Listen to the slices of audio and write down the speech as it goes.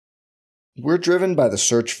We're driven by the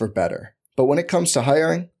search for better. But when it comes to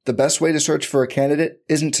hiring, the best way to search for a candidate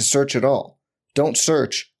isn't to search at all. Don't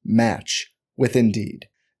search, match with Indeed.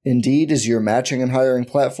 Indeed is your matching and hiring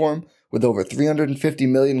platform with over 350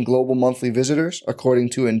 million global monthly visitors,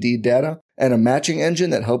 according to Indeed data, and a matching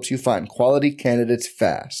engine that helps you find quality candidates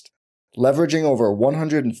fast. Leveraging over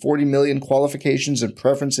 140 million qualifications and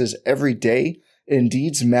preferences every day,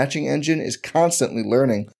 Indeed's matching engine is constantly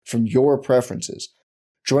learning from your preferences.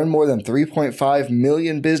 Join more than 3.5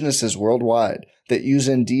 million businesses worldwide that use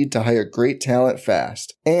Indeed to hire great talent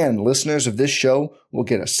fast. And listeners of this show will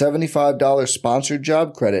get a $75 sponsored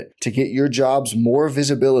job credit to get your jobs more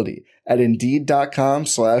visibility at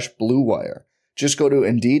Indeed.com/Blue Wire. Just go to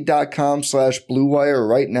Indeed.com/Blue Wire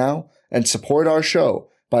right now and support our show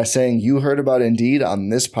by saying you heard about Indeed on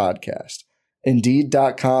this podcast.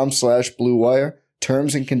 Indeed.com/Blue Wire.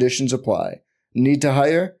 Terms and conditions apply. Need to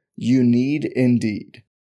hire? You need Indeed.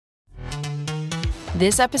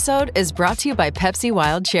 This episode is brought to you by Pepsi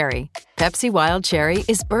Wild Cherry. Pepsi Wild Cherry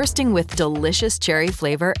is bursting with delicious cherry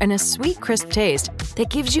flavor and a sweet, crisp taste that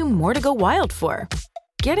gives you more to go wild for.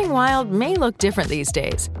 Getting wild may look different these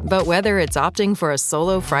days, but whether it's opting for a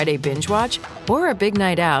solo Friday binge watch or a big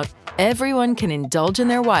night out, everyone can indulge in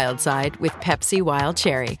their wild side with Pepsi Wild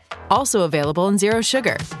Cherry. Also available in Zero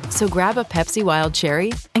Sugar. So grab a Pepsi Wild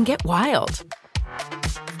Cherry and get wild.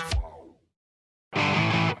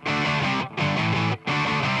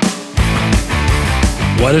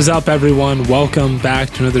 What is up, everyone? Welcome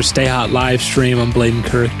back to another Stay Hot live stream. I'm Bladen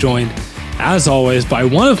Kirk, joined, as always, by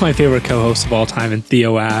one of my favorite co-hosts of all time, in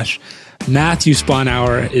Theo Ash. Matthew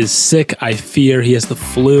Sponhour is sick. I fear he has the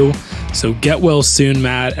flu. So get well soon,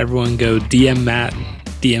 Matt. Everyone go DM Matt,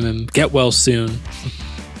 DM him. Get well soon.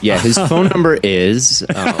 Yeah, his phone number is...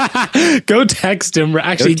 Go text him.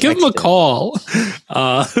 Actually, give him a call.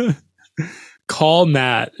 Call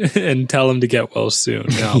Matt and tell him to get well soon.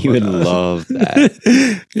 No, he would love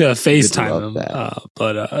that. Yeah, FaceTime him.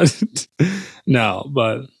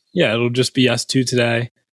 But yeah, it'll just be us two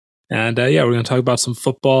today. And yeah, we're going to talk about some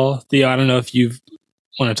football. Theo, I don't know if you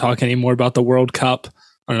want to talk any more about the World Cup.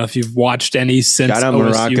 I don't know if you've watched any since. Shout out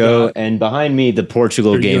Morocco. And behind me, the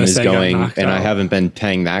Portugal game is going, and I haven't been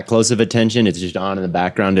paying that close of attention. It's just on in the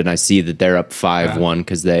background, and I see that they're up 5-1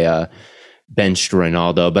 because they benched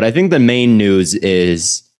Ronaldo. But I think the main news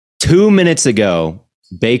is 2 minutes ago,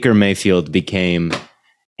 Baker Mayfield became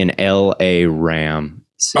an LA Ram.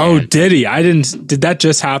 Oh, did he? Did that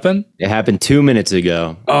just happen? It happened 2 minutes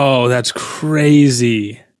ago. Oh, that's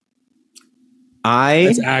crazy.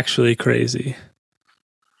 That's actually crazy.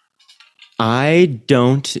 I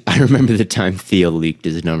remember the time Theo leaked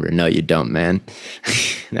his number. No, you don't, man.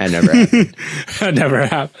 That never happened. That never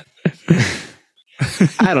happened.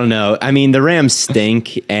 I don't know. I mean, the Rams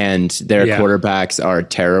stink and their quarterbacks are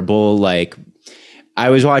terrible. Like, I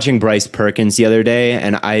was watching Bryce Perkins the other day,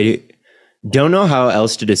 and I don't know how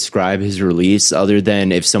else to describe his release other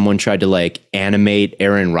than if someone tried to like animate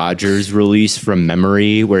Aaron Rodgers' release from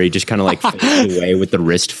memory, where he just kind of like fades away with the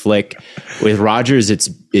wrist flick. With Rodgers, it's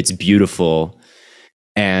beautiful.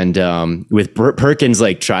 And with Perkins,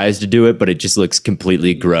 like tries to do it, but it just looks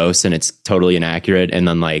completely gross and it's totally inaccurate. And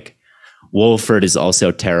then like Wolford is also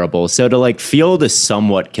terrible. So to like field a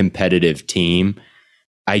somewhat competitive team,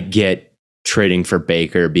 I get trading for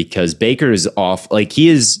Baker because Baker is off. Like he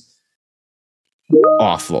is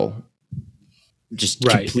awful, just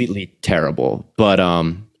completely terrible. But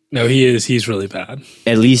no, he is. He's really bad.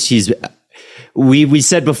 At least he's. We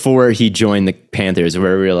said before he joined the Panthers,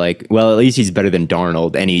 where we were like, well, at least he's better than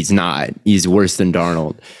Darnold, and he's not. He's worse than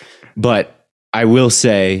Darnold. But I will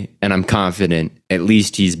say, and I'm confident, at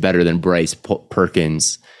least he's better than Bryce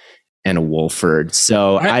Perkins and a Wolford.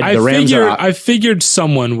 So the Rams I figured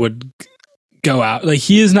someone would go out. Like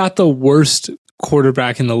he is not the worst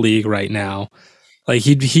quarterback in the league right now. Like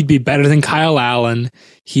he'd be better than Kyle Allen.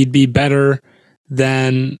 He'd be better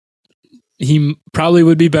than. He probably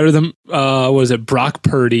would be better than Brock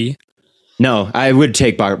Purdy. No, I would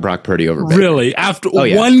take Brock Purdy over Baker. Really? After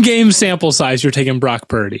one game sample size, you're taking Brock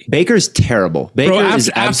Purdy. Baker's terrible.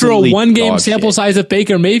 After a one game sample size of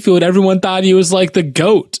Baker Mayfield, everyone thought he was like the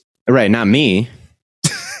GOAT. Right, not me.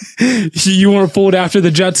 You weren't fooled after the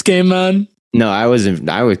Jets game, man? No, I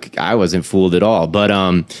wasn't fooled at all.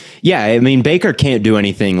 But yeah, I mean, Baker can't do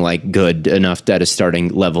anything like good enough at a starting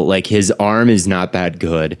level. Like his arm is not that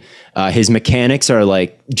good. His mechanics are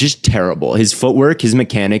like just terrible. His footwork, his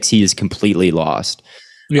mechanics, he is completely lost.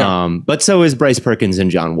 Yeah. But so is Bryce Perkins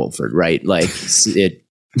and John Wolford, right? Like it.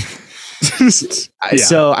 Yeah.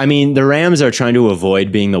 So, I mean, the Rams are trying to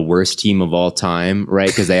avoid being the worst team of all time, right?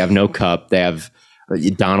 Because they have no cup. They have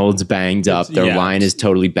Donald's banged up. Their line is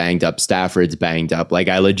totally banged up. Stafford's banged up. Like,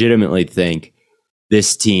 I legitimately think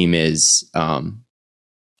this team is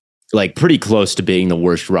like pretty close to being the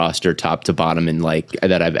worst roster top to bottom in like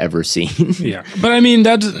that I've ever seen. Yeah. But I mean,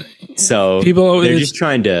 that's so people, they're just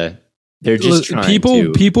trying to,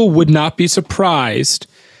 people would not be surprised.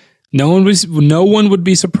 No one would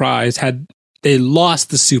be surprised had they lost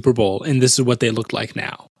the Super Bowl and this is what they look like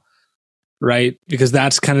now. Right? Because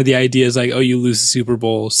that's kind of the idea is like, oh, you lose the Super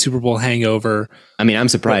Bowl hangover. I mean, I'm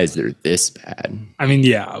surprised they're this bad. I mean,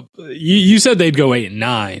 yeah, you said they'd go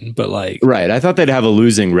 8-9, but like, right. I thought they'd have a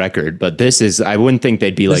losing record, but I wouldn't think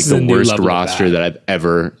they'd be like the worst roster that I've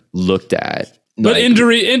ever looked at. But like,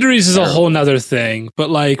 injuries is a whole nother thing. But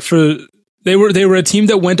like they were a team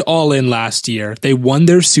that went all in last year. They won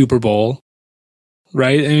their Super Bowl.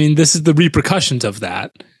 Right? I mean, this is the repercussions of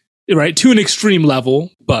that. Right? To an extreme level,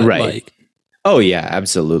 but like, oh yeah,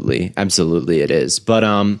 absolutely. Absolutely it is. But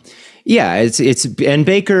yeah, it's and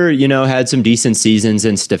Baker, had some decent seasons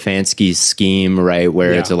in Stefanski's scheme, right?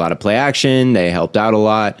 Where it's a lot of play action. They helped out a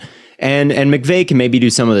lot. And McVay can maybe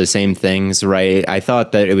do some of the same things, right? I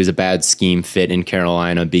thought that it was a bad scheme fit in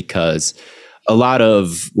Carolina because a lot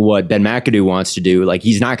of what Ben McAdoo wants to do, like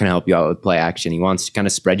he's not going to help you out with play action. He wants to kind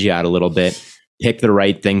of spread you out a little bit, pick the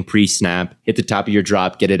right thing pre-snap, hit the top of your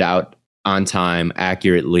drop, get it out on time,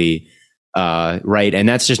 accurately. Right. And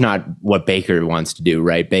that's just not what Baker wants to do,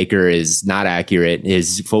 right? Baker is not accurate.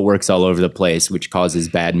 His footwork's all over the place, which causes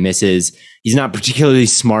bad misses. He's not particularly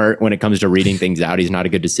smart when it comes to reading things out. He's not a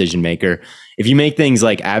good decision maker. If you make things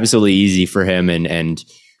like absolutely easy for him and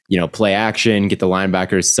play action, get the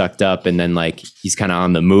linebackers sucked up, and then like he's kind of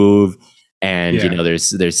on the move and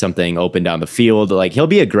there's something open down the field, like he'll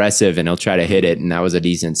be aggressive and he'll try to hit it. And that was a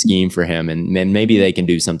decent scheme for him. And maybe they can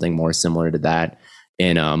do something more similar to that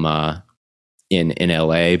in LA.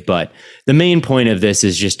 But the main point of this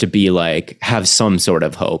is just to be like, have some sort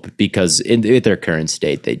of hope, because in their current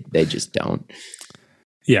state, they just don't.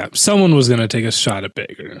 Yeah. Someone was going to take a shot at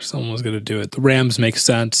Baker. Someone was going to do it. The Rams make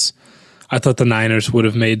sense. I thought the Niners would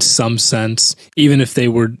have made some sense, even if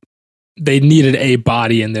they needed a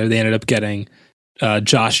body in there. They ended up getting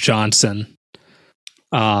Josh Johnson.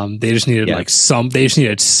 They just needed they just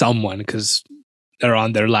needed someone because they're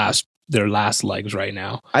on their last legs right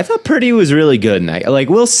now. I thought Purdy was really good in that. Like,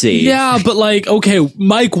 we'll see. Yeah, but like, okay,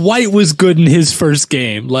 Mike White was good in his first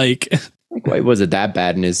game. Like, Mike White wasn't that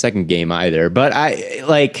bad in his second game either. But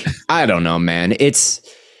I don't know, man. It's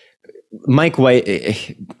Mike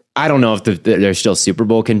White. I don't know if they're still Super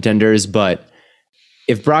Bowl contenders, but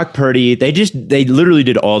if Brock Purdy, they literally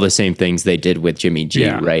did all the same things they did with Jimmy G,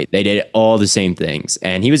 right? They did all the same things.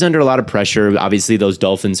 And he was under a lot of pressure. Obviously, those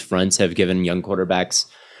Dolphins fronts have given young quarterbacks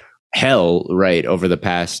hell, right, over the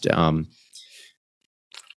past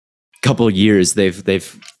couple of years.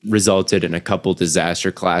 They've resulted in a couple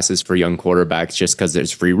disaster classes for young quarterbacks just because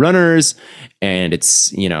there's free runners and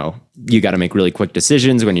it's, you got to make really quick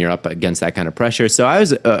decisions when you're up against that kind of pressure. So I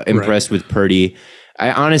was impressed with Purdy.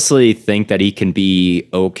 I honestly think that he can be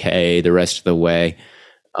okay the rest of the way.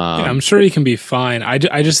 I'm sure he can be fine.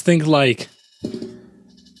 I just think like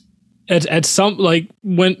at some, like,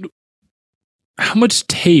 when, how much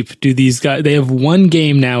tape do these guys, they have one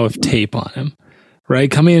game now of tape on him, right?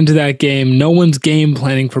 Coming into that game, no one's game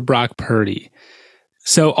planning for Brock Purdy.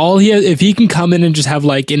 So all he has, if he can come in and just have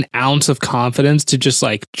like an ounce of confidence to just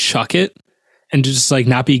like chuck it and just like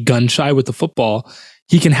not be gun shy with the football,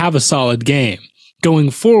 he can have a solid game. Going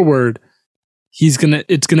forward, it's gonna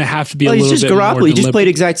have to be a little bit more deliberate. He just played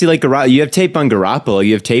exactly like Garoppolo. You have tape on Garoppolo.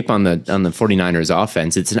 You have tape on the 49ers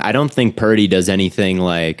offense. I don't think Purdy does anything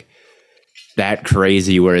like that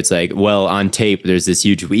crazy where it's like, well, on tape there's this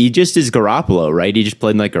huge. He just is Garoppolo, right? He just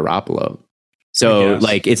played like Garoppolo. So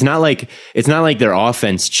like it's not like their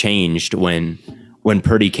offense changed when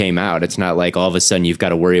Purdy came out. It's not like all of a sudden you've got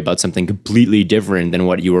to worry about something completely different than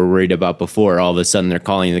what you were worried about before. All of a sudden they're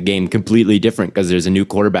calling the game completely different because there's a new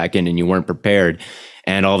quarterback in and you weren't prepared.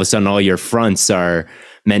 And all of a sudden all your fronts are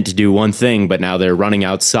meant to do one thing, but now they're running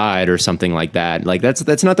outside or something like that. Like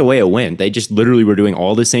that's not the way it went. They just literally were doing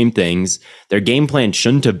all the same things. Their game plan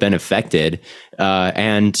shouldn't have been affected.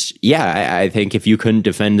 And yeah, I think if you couldn't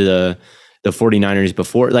defend the 49ers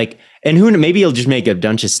before, like, and maybe he'll just make a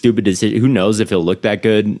bunch of stupid decisions. Who knows if he'll look that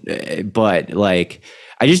good? But like,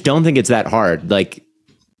 I just don't think it's that hard. Like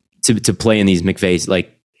to play in these McVay's,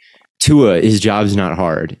 like Tua, his job's not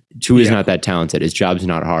hard. Tua is not that talented. His job's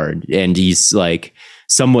not hard. And he's like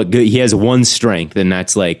somewhat good. He has one strength, and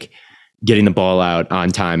that's like getting the ball out on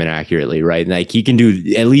time and accurately, right? Like he can do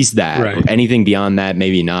at least that. Right. Anything beyond that,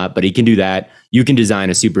 maybe not, but he can do that. You can design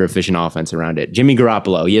a super efficient offense around it. Jimmy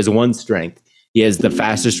Garoppolo, he has one strength. He has the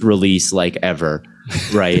fastest release like ever,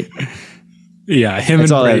 right? Yeah, him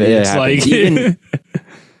That's and Brady. It's like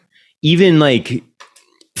even like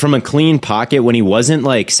from a clean pocket when he wasn't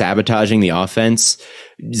like sabotaging the offense,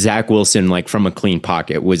 Zach Wilson, like from a clean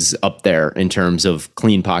pocket, was up there in terms of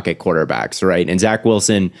clean pocket quarterbacks, right? And Zach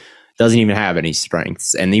Wilson doesn't even have any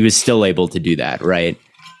strengths, and he was still able to do that, right?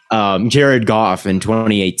 Jared Goff in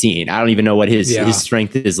 2018, I don't even know what his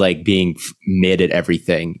strength is, like being mid at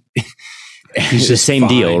everything. It's the same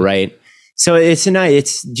deal, right? So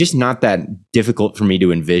it's just not that difficult for me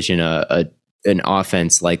to envision an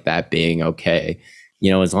offense like that being okay. You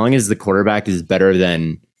know, as long as the quarterback is better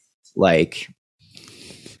than like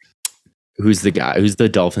who's the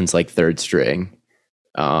Dolphins like third string?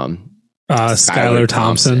 Skylar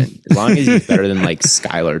Thompson. As long as he's better than like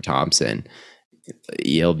Skylar Thompson,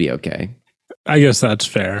 he'll be okay. I guess that's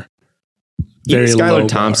fair. Skylar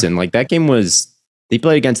Thompson, like that game they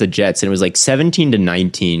played against the Jets and it was like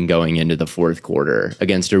 17-19 going into the fourth quarter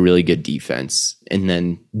against a really good defense. And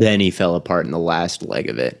then he fell apart in the last leg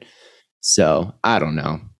of it. So I don't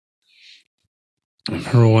know. I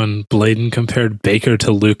remember when Bladen compared Baker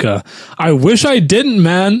to Luka. I wish I didn't,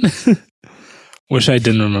 man. Wish I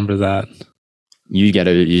didn't remember that. You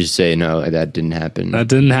just say no, that didn't happen. That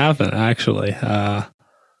didn't happen, actually. That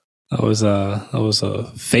was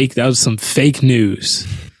a fake. That was some fake news.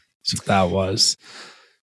 That's what that was.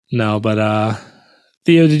 No, but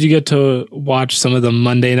Theo, did you get to watch some of the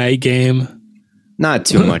Monday night game? Not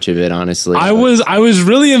too much of it, honestly. I was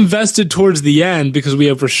really invested towards the end because we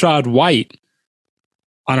have Rachaad White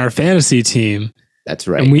on our fantasy team. That's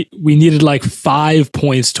right. And we needed like 5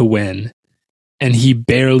 points to win, and he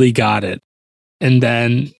barely got it. And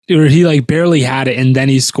then he like barely had it, and then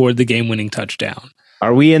he scored the game-winning touchdown.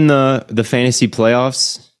 Are we in the fantasy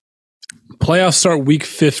playoffs? Playoffs start week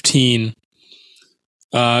 15.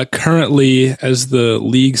 Currently, as the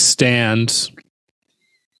league stands,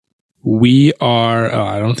 we are.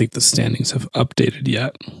 I don't think the standings have updated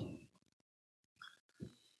yet.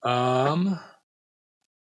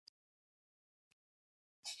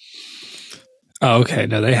 Okay,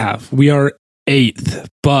 no, they have. We are 8th,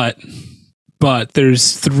 but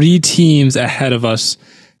there's 3 teams ahead of us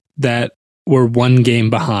that were 1 game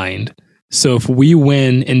behind. So if we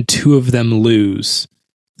win and 2 of them lose,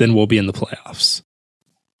 then we'll be in the playoffs.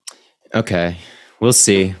 Okay. We'll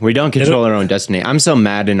see. We don't control our own destiny. I'm so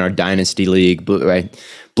mad in our dynasty league.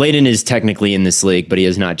 Bladen is technically in this league, but he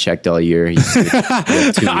has not checked all year. That's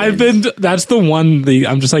the one league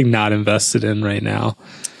I'm just like not invested in right now.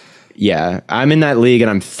 Yeah, I'm in that league and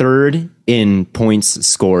I'm 3rd in points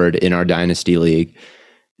scored in our dynasty league.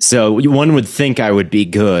 So one would think I would be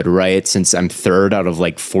good, right? Since I'm 3rd out of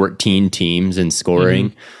like 14 teams in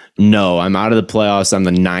scoring. Mm-hmm. No, I'm out of the playoffs. I'm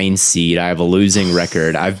the 9 seed. I have a losing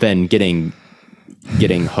record. I've been getting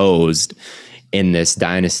hosed in this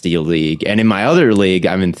dynasty league. And in my other league,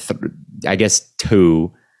 I'm in, I guess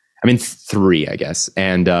 2. I'm in 3, I guess.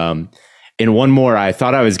 And in one more, I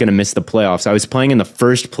thought I was going to miss the playoffs. I was playing in the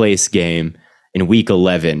first place game in week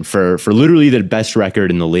 11 for literally the best record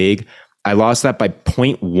in the league. I lost that by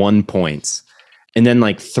 0.1 points. And then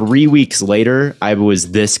like 3 weeks later, I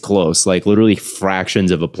was this close, like literally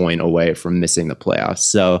fractions of a point away from missing the playoffs.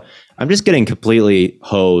 So I'm just getting completely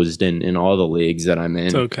hosed in all the leagues that I'm in.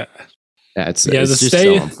 It's okay. It's just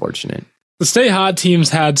so unfortunate. The Stay Hot teams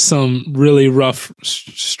had some really rough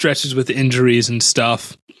stretches with injuries and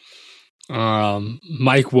stuff.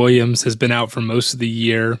 Mike Williams has been out for most of the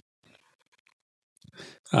year.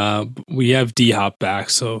 We have D-Hop back,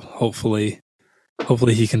 so hopefully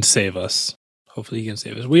he can save us.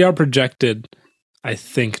 We are projected, I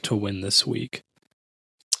think, to win this week.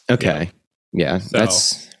 Okay. Yeah, so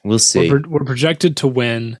we'll see. We're projected to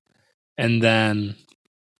win, and then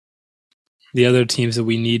the other teams that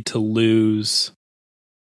we need to lose.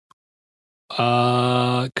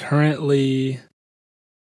 Currently,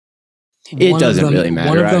 it doesn't really matter.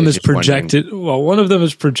 One of them is projected. Well, one of them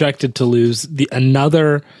is projected to lose.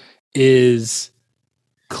 Another is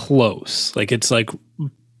close. Like it's like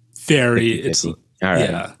very. 50-50. It's all right.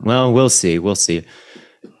 Yeah. Well, we'll see.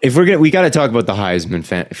 If we got to talk about the Heisman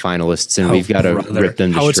finalists, and we've got to rip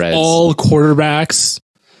them to shreds. It's all quarterbacks.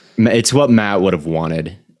 It's what Matt would have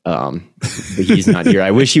wanted. But he's not here.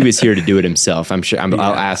 I wish he was here to do it himself. I'm sure. I'll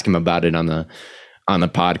ask him about it on the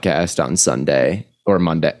podcast on Sunday or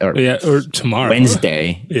Monday or tomorrow,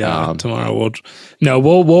 Wednesday. Yeah, tomorrow.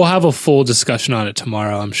 We'll have a full discussion on it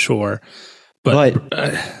tomorrow. I'm sure. But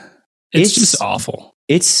it's just awful.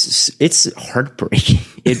 It's heartbreaking.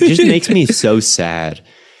 It just makes me so sad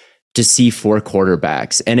to see 4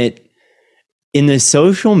 quarterbacks, and in the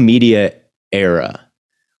social media era,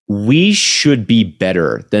 we should be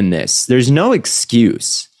better than this. There's no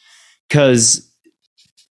excuse, because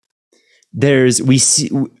we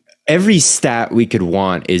see every stat we could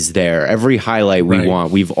want is there. Every highlight we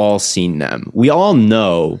want, we've all seen them. We all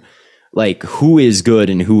know like who is good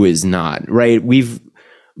and who is not, right? We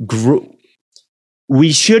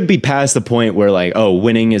should be past the point where like, oh,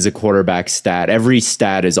 winning is a quarterback stat. Every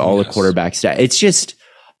stat is all a quarterback stat. It's just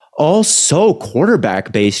all so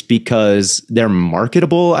quarterback based because they're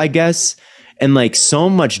marketable, I guess. And like so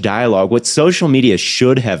much dialogue. What social media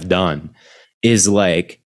should have done is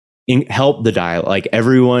like help the dialogue. Like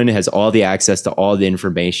everyone has all the access to all the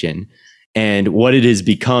information. And what it has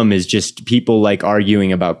become is just people like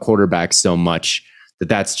arguing about quarterbacks so much that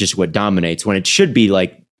that's just what dominates, when it should be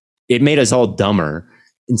like, it made us all dumber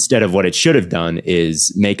instead of what it should have done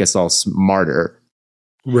is make us all smarter.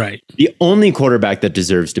 Right. The only quarterback that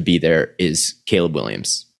deserves to be there is Caleb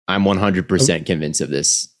Williams. I'm 100% convinced of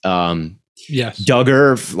this. Yes.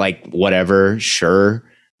 Duggar, like whatever, sure.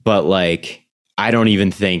 But like, I don't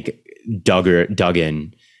even think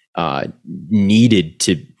Duggan needed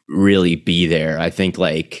to really be there. I think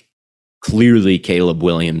like clearly Caleb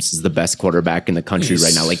Williams is the best quarterback in the country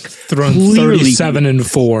right now. Like thrown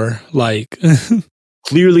 37-4. Like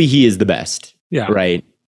clearly he is the best. Yeah. Right.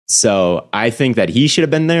 So I think that he should have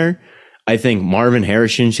been there. I think Marvin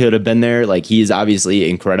Harrison should have been there. Like he is obviously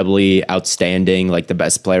incredibly outstanding, like the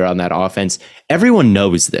best player on that offense. Everyone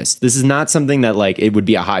knows this. This is not something that like it would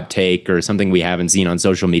be a hot take or something we haven't seen on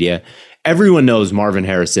social media. Everyone knows Marvin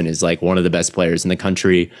Harrison is like one of the best players in the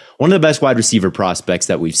country, one of the best wide receiver prospects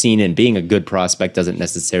that we've seen, and being a good prospect doesn't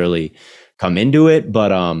necessarily come into it,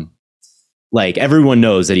 but like everyone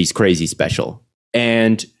knows that he's crazy special.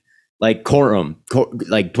 And like Corum,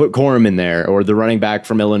 like put Corum in there, or the running back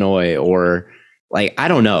from Illinois, or like, I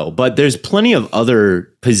don't know, but there's plenty of other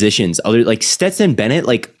positions, other like Stetson Bennett,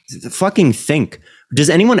 like fucking think, does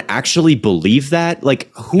anyone actually believe that?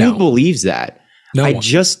 Like who believes that? No I one.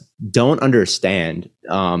 just don't understand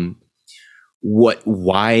why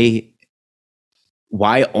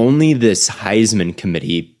only this Heisman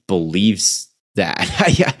committee believes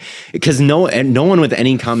that. Because no one with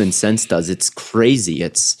any common sense does. It's crazy.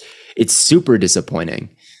 It's super disappointing.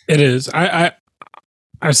 It is. I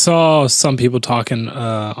saw some people talking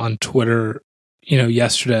on Twitter,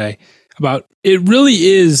 yesterday about it. Really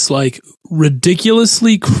is like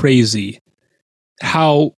ridiculously crazy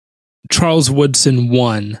how Charles Woodson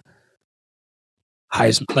won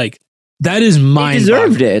Heisman. Like that is mind. He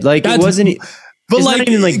deserved it. Like it wasn't. But it's like, not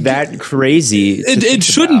even like that crazy. It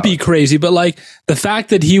shouldn't be crazy, but like the fact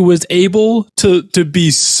that he was able to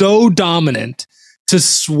be so dominant, to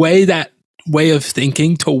sway that way of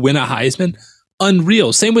thinking to win a Heisman,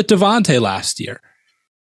 unreal. Same with Devontae last year,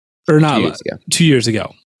 or not 2 years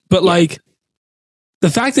ago. But like the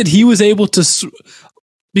fact that he was able to,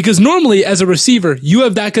 because normally as a receiver, you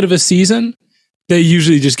have that good of a season, they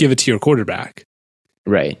usually just give it to your quarterback,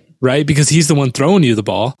 right? Because he's the one throwing you the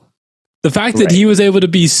ball. The fact that he was able to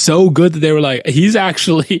be so good that they were like, he is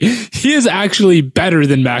actually better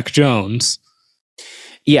than Mac Jones.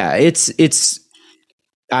 Yeah, it's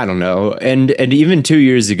I don't know. And even 2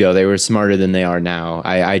 years ago, they were smarter than they are now.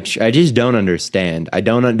 I just don't understand.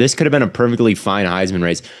 This could have been a perfectly fine Heisman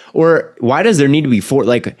race. Or why does there need to be four?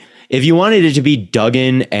 Like, if you wanted it to be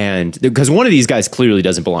Duggan because one of these guys clearly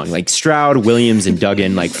doesn't belong. Like Stroud, Williams, and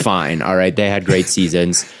Duggan, like fine. All right. They had great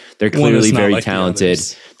seasons. They're clearly very like talented.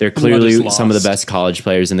 They're clearly some of the best college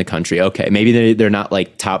players in the country. Okay. Maybe they're not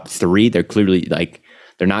like top three. They're clearly like,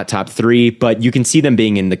 they're not top three, but you can see them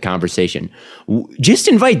being in the conversation. Just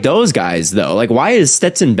invite those guys though. Like, why is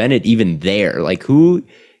Stetson Bennett even there? Like, who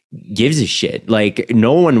gives a shit? Like,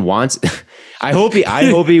 no one wants. I hope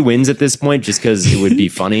he wins at this point, just because it would be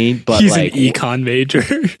funny. But he's like, an econ major.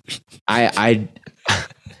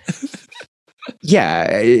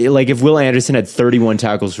 Yeah, like if Will Anderson had 31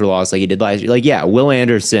 tackles for loss like he did last year, like Will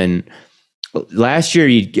Anderson. Last year,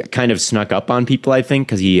 he kind of snuck up on people, I think,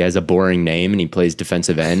 because he has a boring name and he plays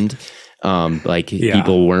defensive end.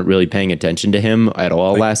 People weren't really paying attention to him at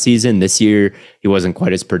all last season. This year, he wasn't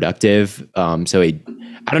quite as productive. I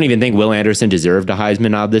don't even think Will Anderson deserved a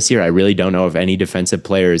Heisman nod this year. I really don't know if any defensive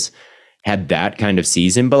players had that kind of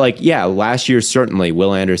season. But last year, certainly,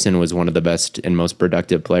 Will Anderson was one of the best and most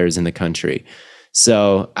productive players in the country.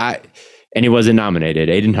 And he wasn't nominated.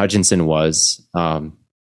 Aiden Hutchinson was.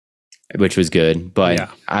 Which was good, but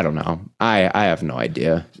I don't know. I have no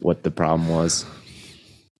idea what the problem was.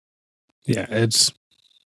 Yeah, it's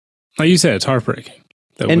like you said, it's heartbreaking.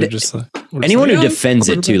 And anyone who defends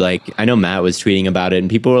it too, like I know Matt was tweeting about it, and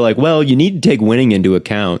people were like, "Well, you need to take winning into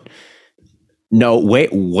account." No, wait,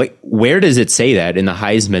 where does it say that in the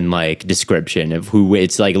Heisman like description of who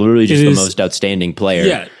it's like literally just the most outstanding player?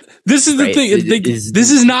 Yeah. This is the thing.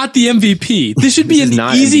 This is not the MVP. This should be an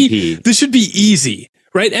easy. MVP. This should be easy,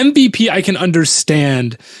 right? MVP I can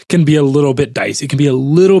understand can be a little bit dicey. It can be a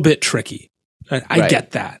little bit tricky. I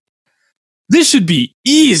get that. This should be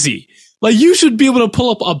easy. Like you should be able to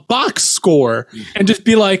pull up a box score and just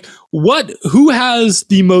be like, who has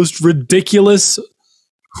the most ridiculous,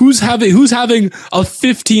 who's having a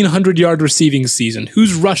 1,500 yard receiving season?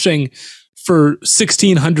 Who's rushing for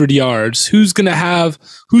 1,600 yards? Who's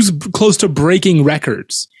close to breaking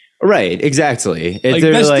records? Right, exactly.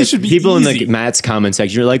 Like people in the Matt's comment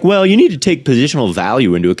section are like, well, you need to take positional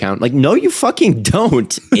value into account. Like, no, you fucking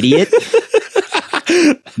don't, idiot.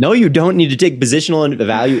 No, you don't need to take positional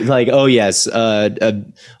value. Like, oh yes, a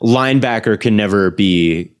linebacker can never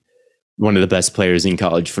be one of the best players in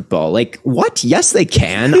college football. Like, what? Yes, they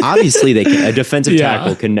can. Obviously, they can. A defensive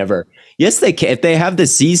tackle can never. Yes, they can. If they have the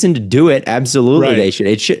season to do it, absolutely they should.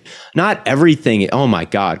 It should not everything. Oh my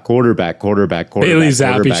God, quarterback. Bailey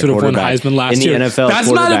Zappi should have won Heisman last year. In the NFL,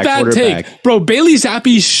 that's not a bad take, bro. Bailey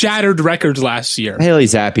Zappi shattered records last year. Bailey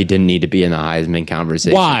Zappi didn't need to be in the Heisman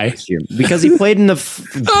conversation. Why? Last year because he played in the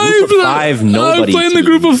group of five. Nobody played in the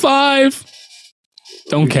group of five.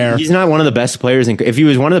 Don't care. He's not one of the best players. If he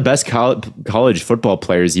was one of the best college football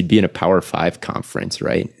players, he'd be in a Power 5 conference,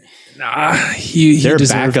 right? Nah, their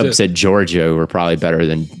backups at Georgia were probably better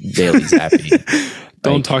than Bailey Zappi.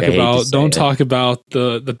 Don't talk about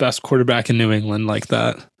the best quarterback in New England like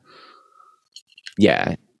that.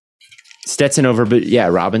 Yeah. Stetson over, but yeah,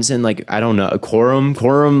 Robinson, like, I don't know.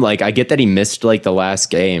 Corum, like, I get that he missed like the last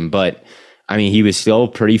game, but I mean, he was still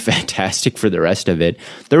pretty fantastic for the rest of it.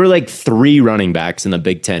 There were like 3 running backs in the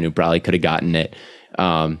Big Ten who probably could have gotten it.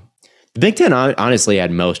 The Big Ten honestly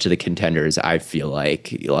had most of the contenders. I feel like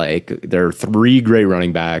there are 3 great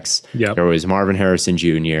running backs. Yep. There was Marvin Harrison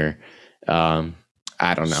Jr. I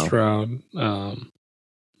don't know. Stroud.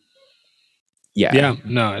 Yeah.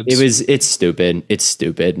 No, it's stupid. It's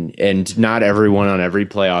stupid. And not everyone on every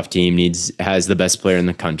playoff team has the best player in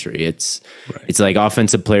the country. It's like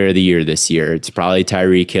offensive player of the year this year. It's probably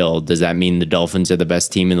Tyreek Hill. Does that mean the Dolphins are the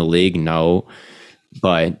best team in the league? No.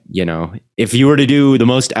 But, you know, if you were to do the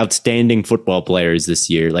most outstanding football players this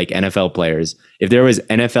year, like NFL players, if there was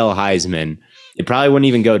NFL Heisman, it probably wouldn't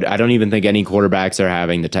even go. I don't even think any quarterbacks are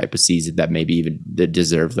having the type of season that maybe even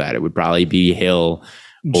deserve that. It would probably be Hill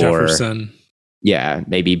or Jefferson. Yeah,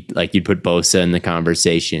 maybe like you'd put Bosa in the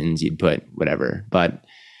conversations, you'd put whatever. But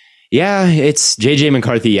yeah, it's JJ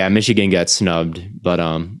McCarthy. Yeah, Michigan got snubbed, but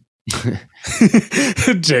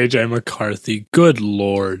JJ McCarthy. Good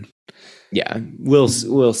Lord. Yeah, we'll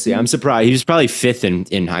see. I'm surprised. He was probably 5th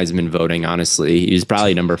in Heisman voting, honestly. He was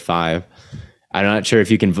probably number 5. I'm not sure if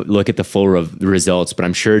you can look at the full results, but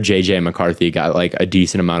I'm sure JJ McCarthy got like a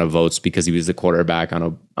decent amount of votes because he was the quarterback on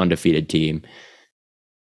an undefeated team.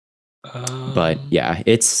 But yeah,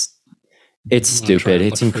 it's stupid.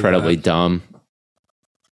 It's incredibly dumb.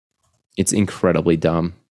 It's incredibly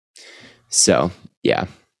dumb. So yeah,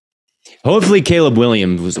 hopefully Caleb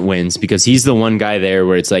Williams wins because he's the one guy there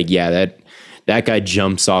where it's like, yeah, that guy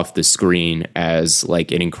jumps off the screen as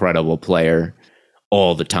like an incredible player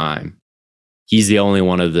all the time. He's the only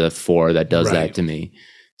one of the 4 that does that to me.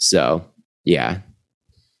 So yeah.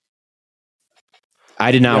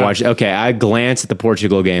 I did not watch. Okay, I glanced at the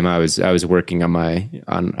Portugal game. I was working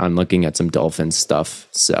on looking at some Dolphins stuff.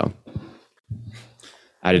 So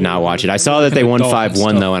I did not watch it. I saw that they won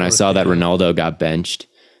 5-1 though, and I saw that Ronaldo got benched.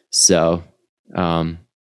 So,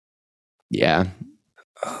 yeah.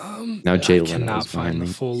 Now Jay Leno is behind me.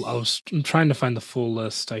 I'm trying to find the full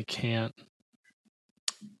list. I can't.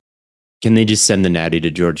 Can they just send the natty to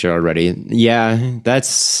Georgia already? Yeah,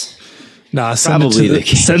 that's. Nah, send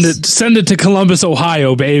it to Columbus,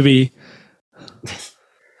 Ohio, baby.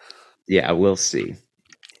 Yeah, we'll see.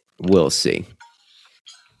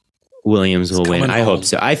 Williams will win. I hope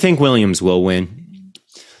so. I think Williams will win.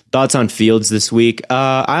 Thoughts on Fields this week?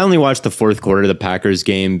 I only watched the 4th quarter of the Packers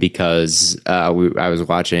game because I was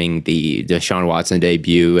watching the Deshaun Watson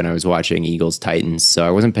debut and I was watching Eagles Titans, so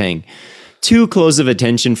I wasn't paying too close of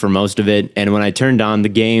attention for most of it. And when I turned on the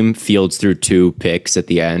game, Fields threw 2 picks at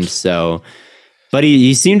the end. So, but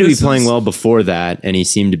he seemed to be playing well before that, and he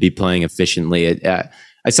seemed to be playing efficiently.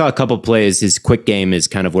 I saw a couple plays. His quick game is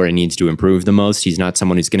kind of where he needs to improve the most. He's not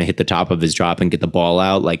someone who's going to hit the top of his drop and get the ball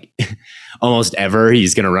out like almost ever.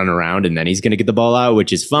 He's going to run around and then he's going to get the ball out,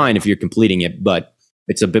 which is fine if you're completing it, but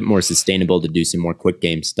it's a bit more sustainable to do some more quick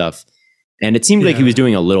game stuff. And it seemed like he was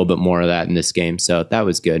doing a little bit more of that in this game, so that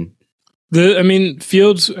was good.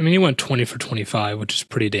 Fields, he went 20 for 25, which is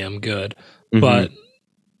pretty damn good. But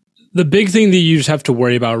the big thing that you just have to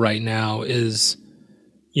worry about right now is,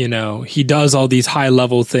 you know, he does all these high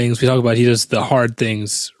level things. We talk about he does the hard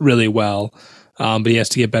things really well, but he has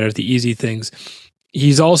to get better at the easy things.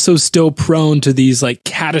 He's also still prone to these like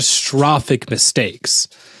catastrophic mistakes,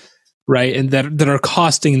 right? And that are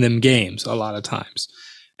costing them games a lot of times.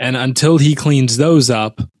 And until he cleans those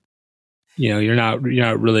up, you know, you're not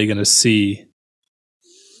really going to see,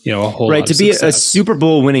 you know, a whole lot to of be success. a Super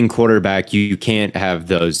Bowl winning quarterback, you can't have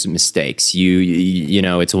those mistakes. You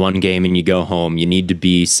know, it's one game and you go home. You need to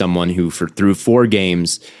be someone who through 4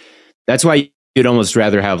 games. That's why you'd almost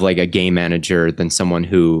rather have like a game manager than someone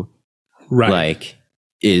who like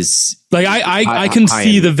is like I can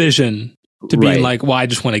see the vision to being like, well, I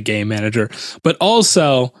just want a game manager. But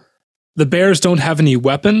also the Bears don't have any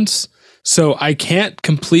weapons. So I can't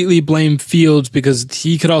completely blame Fields because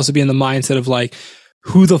he could also be in the mindset of like,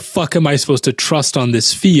 who the fuck am I supposed to trust on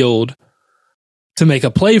this field to make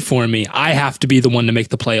a play for me? I have to be the one to make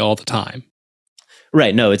the play all the time.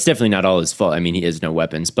 Right. No, it's definitely not all his fault. I mean, he has no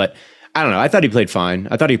weapons, but I don't know. I thought he played fine.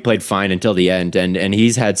 I thought he played fine until the end. And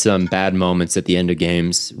he's had some bad moments at the end of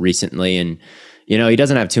games recently. And, you know, he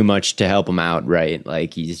doesn't have too much to help him out, right?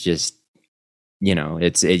 Like he's just, you know,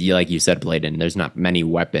 like you said, Bladen, there's not many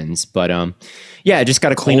weapons, but yeah, just got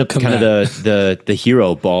to clean up kind of the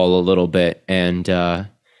hero ball a little bit. And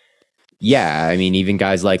yeah, I mean, even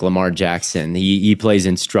guys like Lamar Jackson, he plays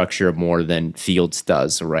in structure more than Fields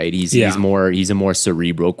does, right? He's a more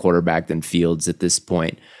cerebral quarterback than Fields at this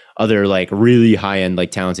point. Other like really high end,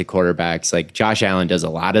 like talented quarterbacks, like Josh Allen does a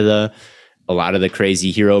lot of the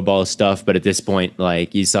crazy hero ball stuff. But at this point,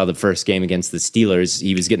 like you saw the first game against the Steelers,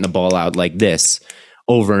 he was getting the ball out like this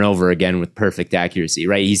over and over again with perfect accuracy,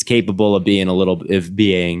 right? He's capable of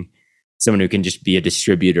being someone who can just be a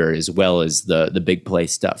distributor as well as the big play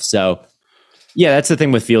stuff. So yeah, that's the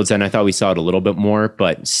thing with Fields. And I thought we saw it a little bit more,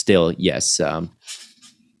 but still, yes.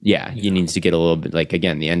 He needs to get a little bit, like,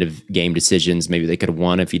 again, the end of game decisions. Maybe they could have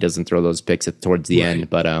won if he doesn't throw those picks towards the end.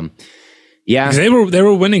 But yeah, they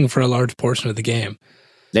were winning for a large portion of the game.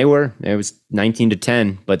 They were. It was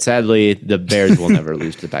 19-10. But sadly, the Bears will never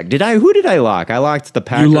lose to the Packers. Who did I lock? I locked the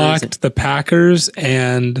Packers. You locked the Packers,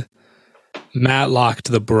 and Matt locked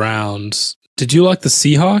the Browns. Did you lock the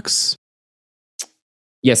Seahawks?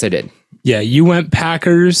 Yes, I did. Yeah, you went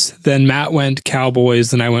Packers, then Matt went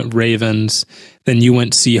Cowboys, then I went Ravens, then you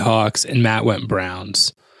went Seahawks, and Matt went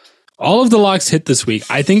Browns. All of the locks hit this week.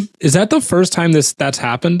 I think, is that the first time that's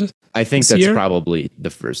happened? I think that's probably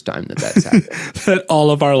the first time that's happened. That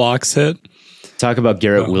all of our locks hit. Talk about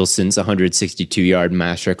Garrett Wilson's 162-yard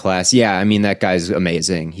masterclass. Yeah, I mean, that guy's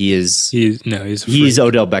amazing. He's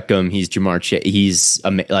Odell Beckham. He's Jamar Chase.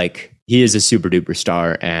 He is a super duper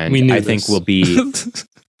star, and I think will be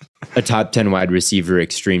a top 10 wide receiver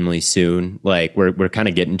extremely soon. Like we're kind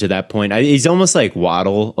of getting to that point. He's almost like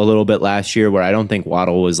Waddle a little bit last year, where I don't think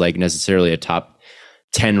Waddle was like necessarily a top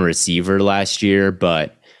 10 receiver last year,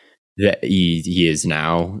 but he is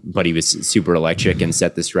now. But he was super electric and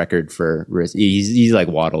set this record for. He's like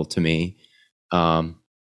Waddle to me.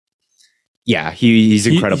 Yeah, he's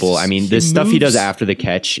incredible. I mean, the stuff he does after the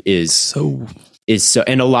catch is so,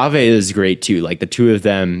 and Olave is great too. Like the two of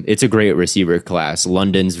them, it's a great receiver class.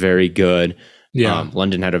 London's very good. Yeah.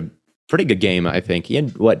 London had a pretty good game, I think. He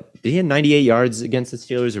had 98 yards against the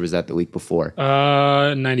Steelers, or was that the week before?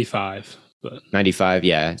 95. But 95,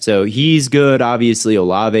 yeah. So he's good. Obviously,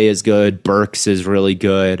 Olave is good. Burks is really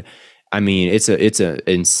good. I mean, it's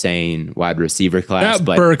a insane wide receiver class.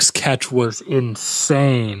 That Burks catch was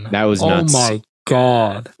insane. That was nuts. Oh my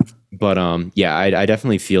God. But yeah, I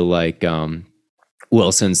definitely feel like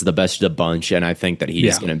Wilson's the best of the bunch, and I think that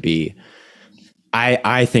he's going to be.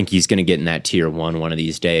 I think he's going to get in that tier one of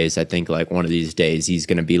these days. I think like one of these days he's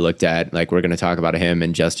going to be looked at like we're going to talk about him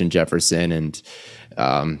and Justin Jefferson and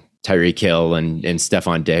Tyreek Hill and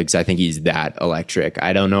Stephon Diggs. I think he's that electric.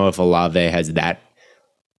 I don't know if Olave has that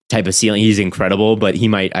type of ceiling. He's incredible, but he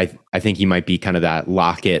might. I think he might be kind of that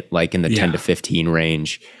Lockett, like in the 10 to 15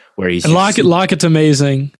 range, where he's. And Lockett's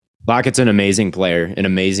amazing. Lockett's an amazing player.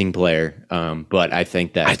 But I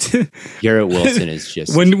think that Garrett Wilson is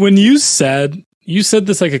just when you said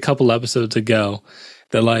this like a couple episodes ago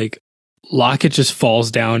that like Lockett just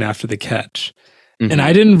falls down after the catch, and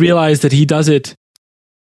I didn't realize that he does it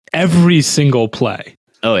every single play.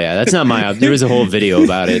 Oh yeah, that's not my. There was a whole video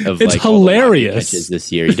about it. It's like hilarious. Catches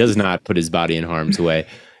this year, he does not put his body in harm's way,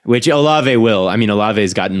 which Olave will. I mean,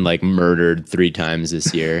 Olave's gotten like murdered 3 times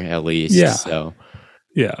this year at least. Yeah. So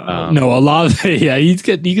No, Olave, he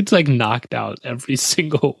gets like knocked out every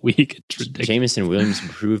single week. It's ridiculous. Jameson Williams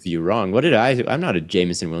proved you wrong. What did I? I'm not a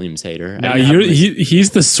Jameson Williams hater. No,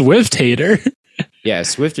 he's the Swift hater. Yeah,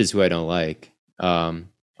 Swift is who I don't like. I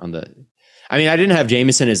didn't have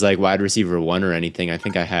Jameson as like wide receiver 1 or anything. I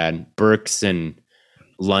think I had Burks and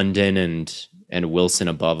London and Wilson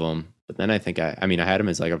above him. But then I think I had him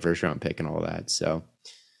as like a first round pick and all that. So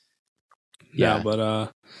yeah,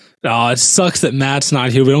 but it sucks that Matt's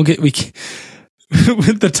not here.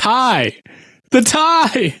 With the tie.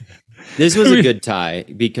 This was a good tie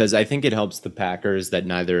because I think it helps the Packers that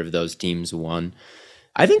neither of those teams won.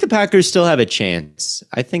 I think the Packers still have a chance.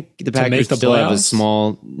 I think the Packers still have a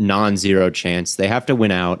small non-zero chance. They have to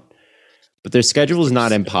win out, but their schedule is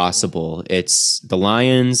not impossible. It's the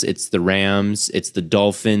Lions, it's the Rams, it's the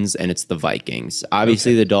Dolphins, and it's the Vikings.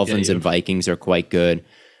 Obviously, the Dolphins and Vikings are quite good,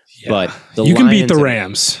 but you can beat the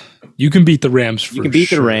Rams. You can beat the Rams. You can beat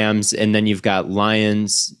the Rams, and then you've got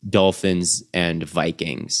Lions, Dolphins, and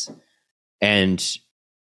Vikings, and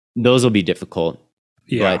those will be difficult.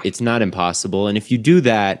 Yeah. But it's not impossible. And if you do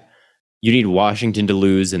that, you need Washington to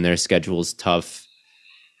lose, and their schedule is tough.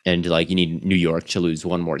 And like you need New York to lose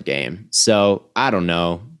one more game. So I don't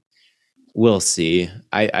know. We'll see.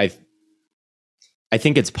 I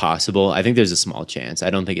think it's possible. I think there's a small chance. I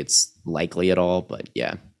don't think it's likely at all, but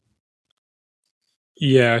yeah.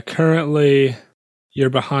 Yeah, currently you're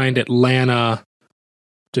behind Atlanta,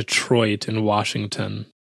 Detroit, and Washington.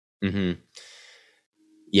 Mm-hmm.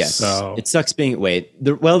 Yes, so, it sucks being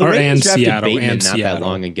the Ravens drafted Bateman not that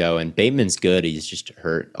long ago, and Bateman's good. He's just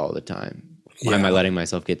hurt all the time. Why am I letting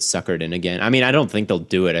myself get suckered in again? I mean, I don't think they'll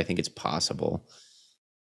do it. I think it's possible.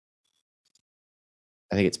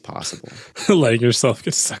 Letting yourself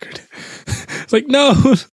get suckered. It's like no,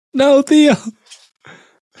 Theo.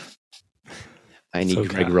 I need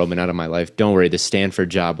Greg Roman out of my life. Don't worry, the Stanford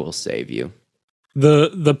job will save you.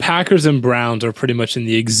 The Packers and Browns are pretty much in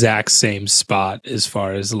the exact same spot as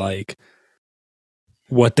far as like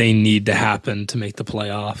what they need to happen to make the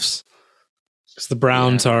playoffs. Because the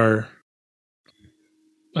Browns are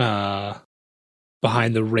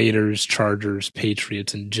behind the Raiders, Chargers,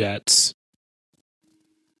 Patriots, and Jets.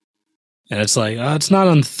 And it's like, it's not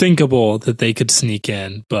unthinkable that they could sneak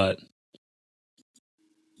in, but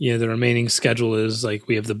the remaining schedule is like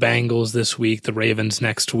we have the Bengals this week, the Ravens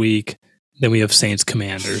next week. Then we have Saints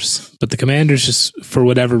Commanders. But the Commanders just, for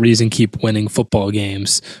whatever reason, keep winning football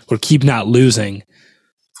games or keep not losing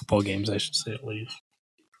football games, I should say at least.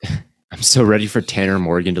 I'm so ready for Tanner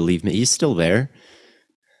Morgan to leave me. He's still there.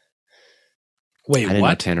 Wait, I didn't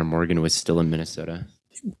know Tanner Morgan was still in Minnesota.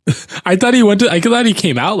 I thought he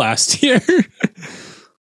came out last year.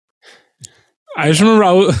 I just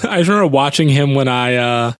remember watching him when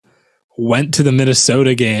I went to the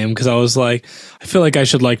Minnesota game because I was like, I feel like I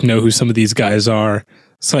should like know who some of these guys are.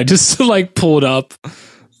 So I just like pulled up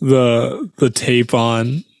the tape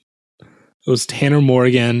on. It was Tanner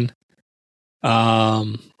Morgan.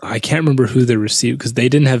 I can't remember who they received because they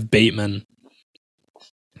didn't have Bateman.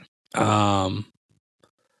 Can't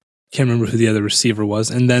remember who the other receiver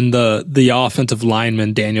was. And then the offensive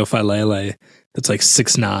lineman, Daniel Falele, that's like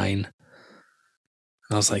 6'9".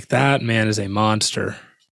 I was like, that man is a monster.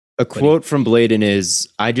 A quote from Bladen is,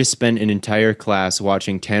 I just spent an entire class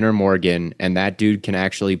watching Tanner Morgan, and that dude can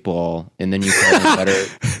actually ball. And then you called him better.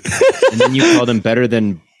 And then you called him better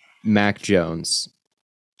than Mac Jones.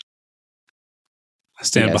 I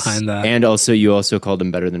stand behind that. And you also called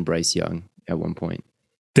him better than Bryce Young at one point.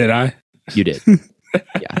 Did I? You did.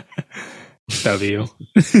 Yeah. W.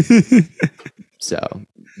 So,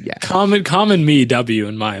 yeah. Common me, W,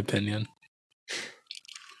 in my opinion.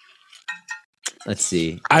 Let's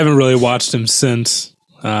see. I haven't really watched him since.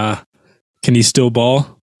 Can he still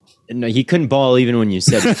ball? No, he couldn't ball even when you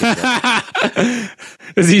said it.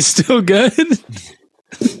 Is he still good?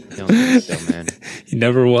 I don't think so, man. He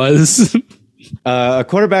never was. A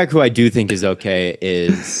quarterback who I do think is okay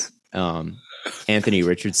is Anthony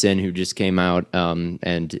Richardson, who just came out and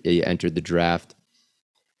entered the draft.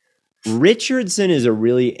 Richardson is a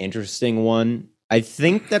really interesting one. I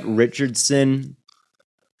think that Richardson,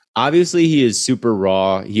 obviously he is super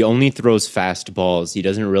raw. He only throws fast balls. He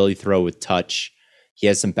doesn't really throw with touch. He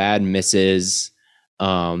has some bad misses.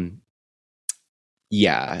 Yeah.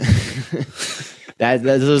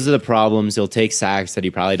 Those are the problems. He'll take sacks that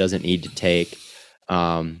he probably doesn't need to take.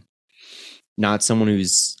 Not someone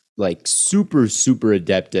who's like super, super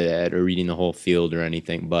adept at or reading the whole field or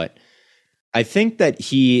anything. But I think that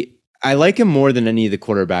I like him more than any of the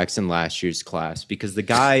quarterbacks in last year's class because the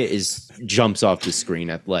guy jumps off the screen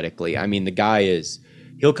athletically. I mean,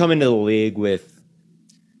 he'll come into the league with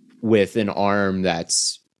with an arm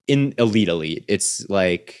that's in elite. It's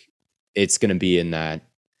like, it's going to be in that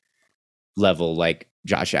level like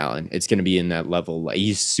Josh Allen. It's going to be in that level. Like,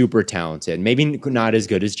 he's super talented. Maybe not as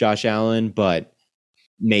good as Josh Allen, but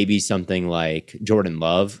maybe something like Jordan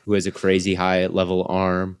Love, who has a crazy high level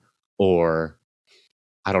arm, or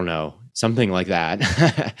I don't know, something like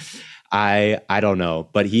that. I don't know,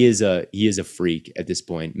 but he is a freak at this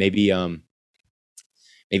point. Maybe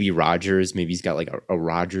Rodgers, maybe he's got like a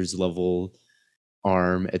Rodgers level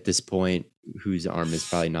arm at this point, whose arm is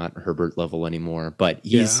probably not Herbert level anymore, but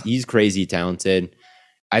he's crazy talented.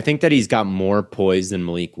 I think that he's got more poise than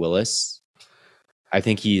Malik Willis. I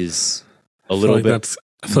think he's a little bit.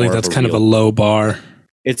 I feel like that's kind of a low bar.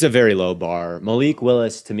 It's a very low bar. Malik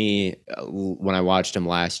Willis, to me, when I watched him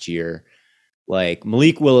last year, like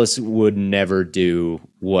Malik Willis would never do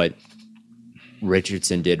what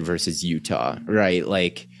Richardson did versus Utah, right?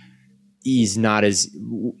 Like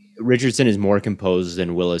Richardson is more composed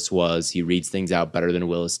than Willis was. He reads things out better than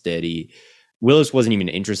Willis did. Willis wasn't even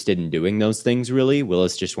interested in doing those things, really.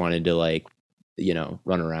 Willis just wanted to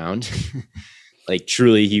run around. Like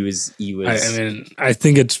truly, he was. I mean, I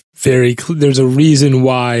think it's very clear. There's a reason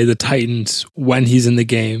why the Titans, when he's in the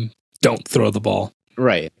game, don't throw the ball.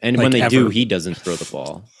 Right, and when they do, he doesn't throw the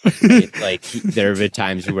ball. Right? There have been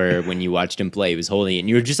times where when you watched him play, he was holding it, and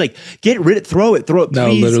you were just like, throw it,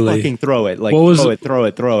 please, literally. Fucking throw it, like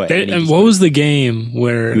throw it. And what was the game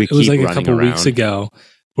where it was like a couple weeks ago,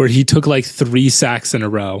 where he took like 3 sacks in a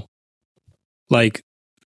row, like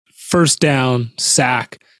first down,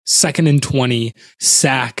 sack, 2nd and 20,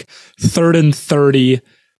 sack, 3rd and 30,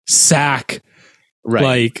 sack. Right.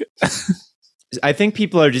 Like, I think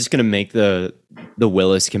people are just going to make the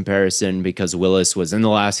Willis comparison because Willis was in the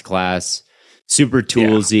last class, super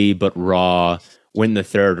toolsy, but raw, win the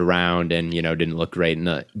 3rd round and, didn't look great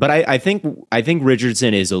but I think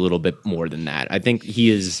Richardson is a little bit more than that. I think he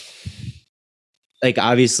is, like,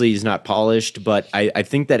 obviously he's not polished, but I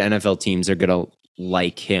think that NFL teams are going to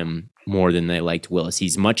like him more than they liked Willis.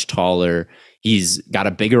 He's much taller. He's got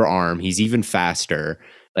a bigger arm. He's even faster.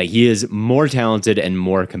 Like, he is more talented and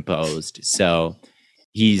more composed. So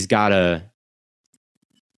he's got to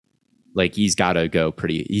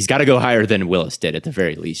go higher than Willis did at the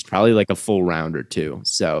very least, probably like a full round or 2.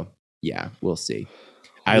 So yeah, we'll see.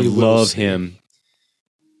 I love him.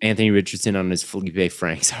 Anthony Richardson on his Felipe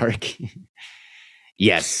Franks arc.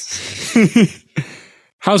 Yes.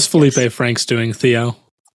 How's Felipe Franks doing, Theo?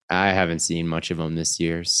 I haven't seen much of him this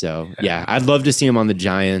year. So yeah, I'd love to see him on the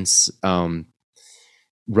Giants.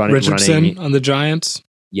 Richardson on the Giants.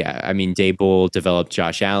 Yeah. I mean, Dable developed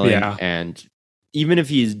Josh Allen, and even if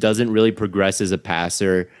he doesn't really progress as a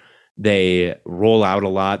passer, they roll out a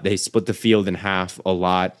lot. They split the field in half a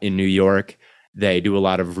lot in New York. They do a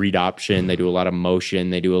lot of read option. They do a lot of motion.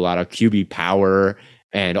 They do a lot of QB power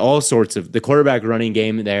and all sorts of. The quarterback running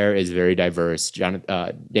game there is very diverse.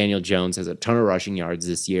 Daniel Jones has a ton of rushing yards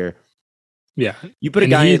this year. Yeah, you put a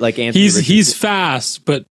guy like Anthony. He's fast,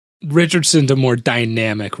 but Richardson's a more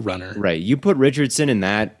dynamic runner. Right. You put Richardson in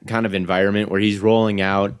that kind of environment where he's rolling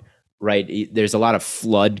out. Right. There's a lot of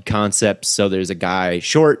flood concepts. So there's a guy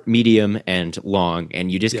short, medium, and long,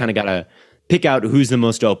 and you just kind of got to pick out who's the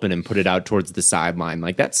most open and put it out towards the sideline.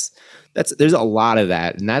 Like there's a lot of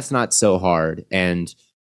that, and that's not so hard. And,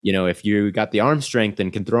 if you got the arm strength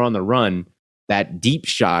and can throw on the run, that deep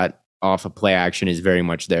shot off of play action is very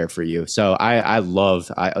much there for you. So I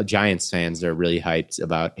love Giants fans are really hyped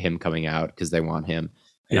about him coming out because they want him.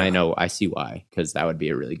 And I see why, because that would be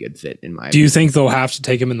a really good fit in my opinion. Do you think they'll have to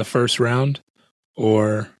take him in the 1st round,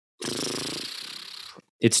 or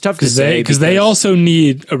it's tough to say because they also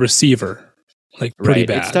need a receiver, like pretty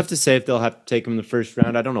bad. It's tough to say if they'll have to take him in the 1st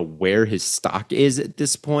round. I don't know where his stock is at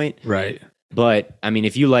this point. Right. But I mean,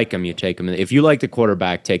 if you like him, you take him. If you like the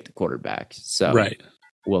quarterback, take the quarterback. So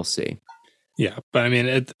we'll see. Yeah, but I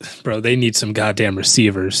mean, they need some goddamn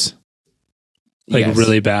receivers. Like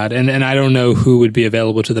really bad. And I don't know who would be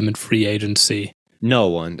available to them in free agency. No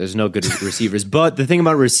one. There's no good receivers. But the thing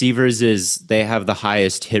about receivers is they have the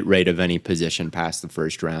highest hit rate of any position past the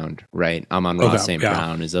 1st round, right? Amon-Ra St.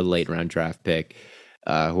 Brown is a late round draft pick.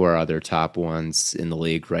 Who are other top ones in the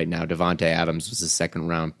league right now? Devontae Adams was a 2nd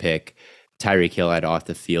round pick. Tyreek Hill had off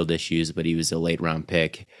the field issues, but he was a late round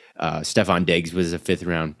pick. Stephon Diggs was a 5th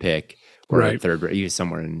round pick. Or a 3rd. He was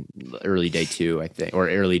somewhere in early day 2, I think, or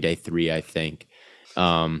early day 3, I think.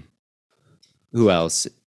 Who else?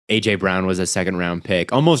 AJ Brown was a 2nd round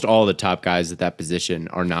pick. Almost all the top guys at that position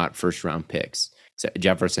are not 1st round picks. So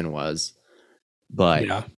Jefferson was, but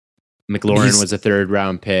McLaurin was a 3rd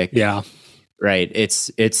round pick. Yeah. right?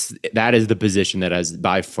 That is the position that has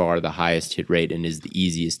by far the highest hit rate and is the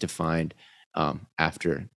easiest to find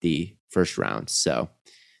after the first round. So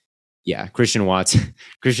yeah, Christian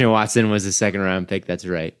Watson was a second round pick. That's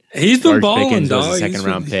right. He's been balling, Pickens dog. was a second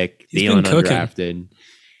round pick. Thielen undrafted.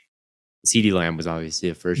 CeeDee Lamb was obviously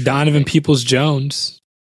a first. Donovan Peoples-Jones.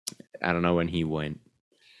 I don't know when he went.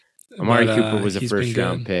 Amari Cooper was a first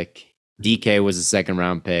round pick. DK was a second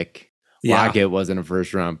round pick. Lockett wasn't a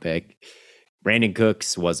first round pick. Brandon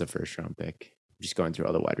Cooks was a first round pick. I'm just going through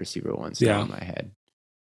all the wide receiver ones now in my head.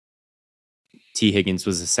 T. Higgins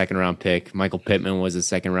was a second round pick. Michael Pittman was a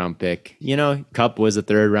second round pick. Kupp was a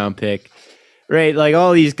third round pick. Right, like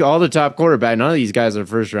all the top quarterbacks, none of these guys are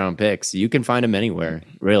first round picks. You can find them anywhere,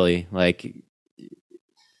 really. Like,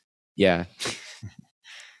 yeah.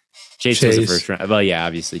 Chase was a first round. Well, yeah,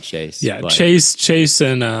 obviously Chase. Yeah, Chase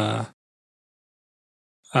and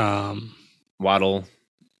Waddle.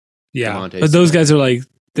 Yeah, Devontae but those Smith. guys are like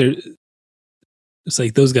it's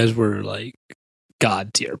like those guys were like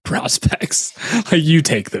god tier prospects. Like you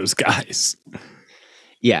take those guys.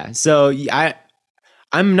 Yeah, so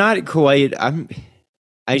I'm not quite.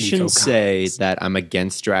 I shouldn't say that I'm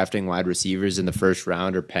against drafting wide receivers in the first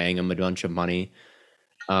round or paying them a bunch of money.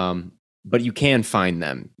 But you can find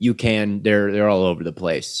them. You can. They're all over the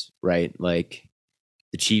place, right? Like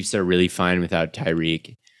the Chiefs are really fine without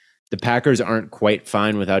Tyreek. The Packers aren't quite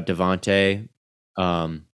fine without Devontae.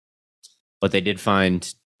 But they did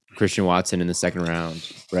find Christian Watson in the second round,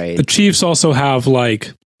 right? The Chiefs also have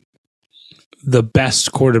like the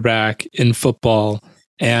best quarterback in football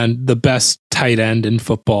and the best tight end in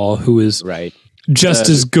football, who is just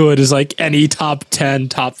as good as like any top 10,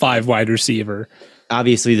 top 5 wide receiver.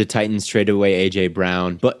 Obviously, the Titans traded away AJ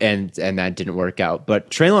Brown, and that didn't work out. But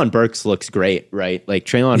Treylon Burks looks great, right? Like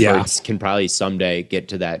Treylon Burks can probably someday get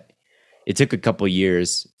to that. It took a couple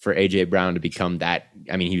years for AJ Brown to become that.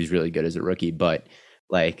 I mean, he was really good as a rookie, but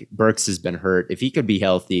like Burks has been hurt. If he could be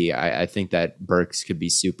healthy, I think that Burks could be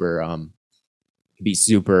super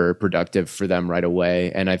productive for them right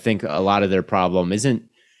away. And I think a lot of their problem isn't,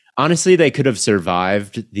 honestly, they could have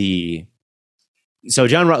survived the. So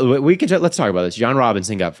let's talk about this. John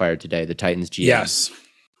Robinson got fired today, the Titans GM. Yes.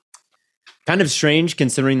 Kind of strange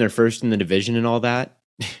considering they're first in the division and all that.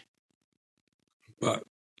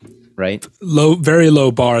 Right? Very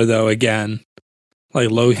low bar though, again. Like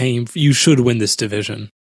low hanging, you should win this division.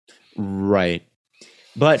 Right.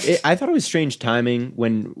 But I thought it was strange timing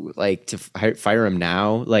when, like, to fire him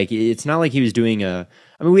now. Like, it's not like he was doing I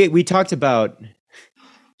mean, we talked about,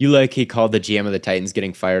 he called the GM of the Titans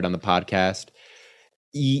getting fired on the podcast.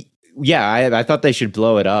 I thought they should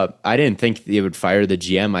blow it up. I didn't think they would fire the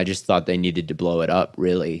GM. I just thought they needed to blow it up,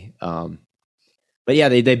 really. But yeah,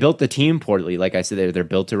 they built the team poorly. Like I said, they're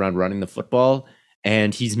built around running the football,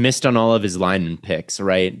 and he's missed on all of his lineman picks,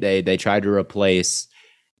 right? They tried to replace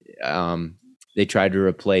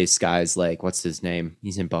guys like, what's his name?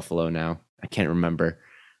 He's in Buffalo now. I can't remember.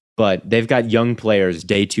 But they've got young players,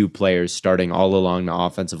 day 2 players starting all along the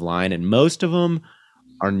offensive line, and most of them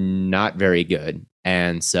are not very good.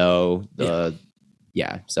 And so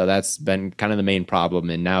so that's been kind of the main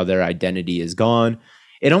problem. And now their identity is gone.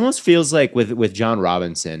 It almost feels like with John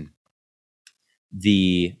Robinson,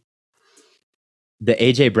 the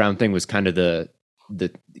AJ Brown thing was kind of the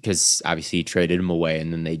because obviously he traded him away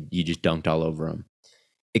and then you just dunked all over him.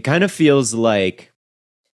 It kind of feels like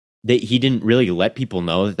that he didn't really let people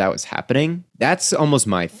know that was happening. That's almost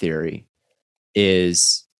my theory,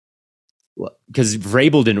 is because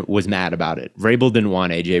Vrabel was mad about it. Vrabel didn't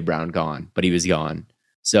want AJ Brown gone, but he was gone.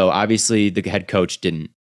 So obviously the head coach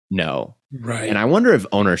didn't know. Right. And I wonder if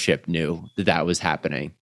ownership knew that was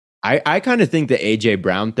happening. I kind of think the AJ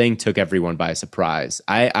Brown thing took everyone by surprise.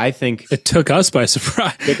 I think it took us by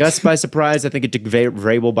surprise. I think it took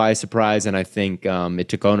Vrabel by surprise, and I think it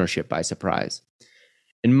took ownership by surprise.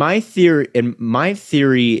 And my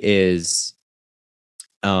theory is,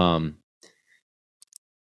 so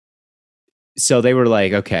they were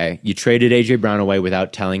like, okay, you traded AJ Brown away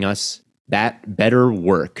without telling us. That better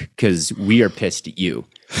work, because we are pissed at you.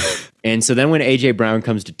 And so then when AJ Brown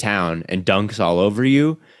comes to town and dunks all over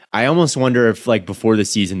you, I almost wonder if, like, before the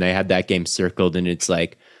season they had that game circled and it's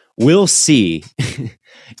like, we'll see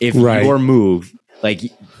if your move, like,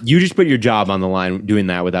 you just put your job on the line doing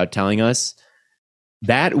that without telling us.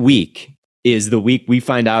 That week is the week we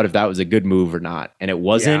find out if that was a good move or not. And it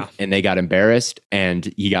wasn't, and they got embarrassed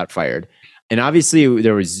and he got fired. And obviously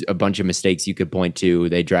there was a bunch of mistakes you could point to.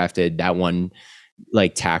 They drafted that one,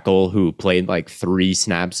 like, tackle who played like 3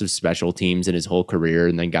 snaps of special teams in his whole career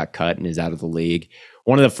and then got cut and is out of the league.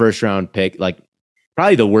 One of the first round pick, like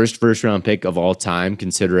probably the worst first round pick of all time,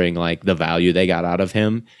 considering like the value they got out of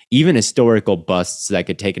him. Even historical busts that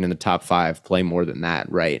get taken in the top 5 play more than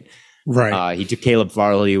that, right? Right. He took Caleb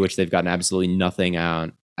Farley, which they've gotten absolutely nothing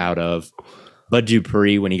out of. Bud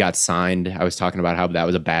Dupree, when he got signed, I was talking about how that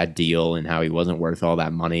was a bad deal and how he wasn't worth all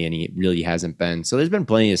that money, and he really hasn't been. So there's been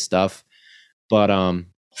plenty of stuff, but I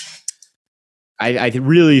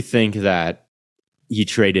really think that he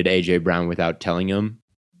traded AJ Brown without telling him,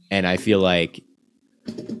 and I feel like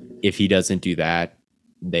if he doesn't do that,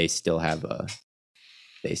 they still have a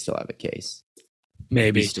case.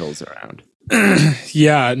 Maybe he still's around.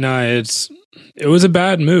 Yeah, no, it was a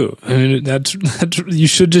bad move. I mean, that's you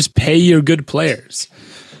should just pay your good players,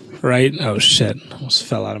 right? Oh shit, almost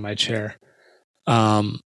fell out of my chair.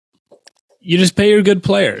 You just pay your good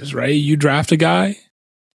players, right? You draft a guy,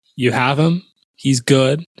 you have him, he's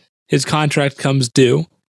good, his contract comes due,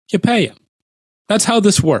 you pay him. That's how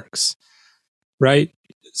this works, right?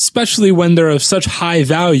 Especially when they're of such high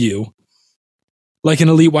value, like an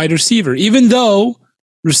elite wide receiver. Even though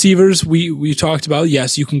receivers, we talked about,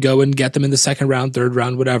 yes, you can go and get them in the second round, third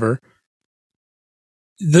round, whatever.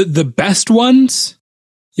 The best ones,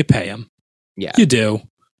 you pay them. Yeah. You do,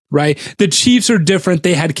 right? The Chiefs are different.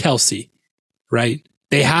 They had Kelsey, right?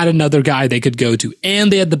 They had another guy they could go to, and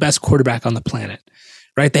they had the best quarterback on the planet,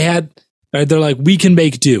 right? They're like, we can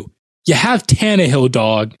make do. You have Tannehill,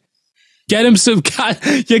 dog. Get him some guy.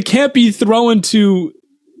 You can't be throwing to,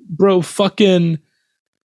 bro, fucking...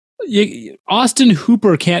 Austin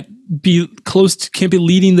Hooper can't be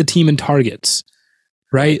leading the team in targets,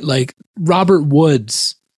 right? Like Robert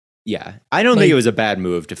Woods. Yeah, I don't think it was a bad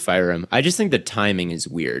move to fire him. I just think the timing is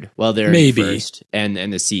weird. Well, they're maybe in first,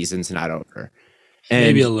 and the season's not over. And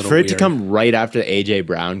maybe a little for it weird to come right after the AJ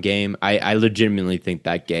Brown game, I legitimately think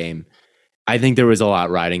that game. I think there was a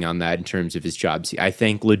lot riding on that in terms of his job. I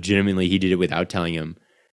think legitimately he did it without telling him,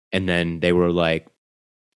 and then they were like,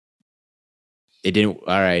 it didn't.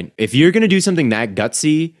 All right. If you're going to do something that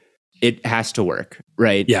gutsy, it has to work,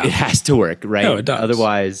 right? Yeah. It has to work, right? No, it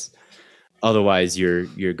does. Otherwise you're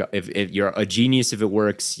if you're a genius, if it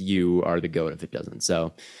works, you are the GOAT if it doesn't.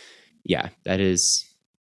 So yeah, that is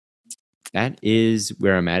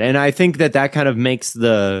where I'm at. And I think that kind of makes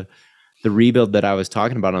the rebuild that I was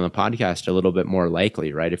talking about on the podcast a little bit more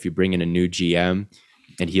likely, right? If you bring in a new GM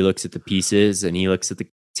and he looks at the pieces and he looks at the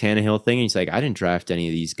Tannehill thing and he's like, I didn't draft any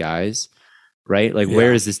of these guys. Right? Like,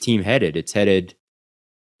 where is this team headed? It's headed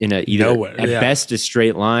in either nowhere, at best a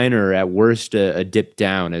straight line or at worst a dip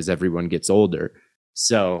down as everyone gets older.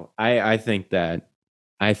 So I think that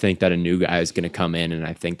a new guy is going to come in, and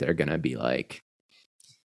I think they're going to be like,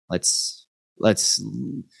 let's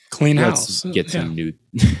clean house, get some new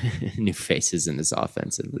faces in this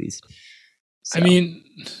offense at least. So. I mean,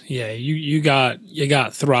 yeah, you got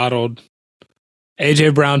throttled.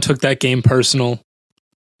 AJ Brown took that game personal.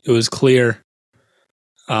 It was clear.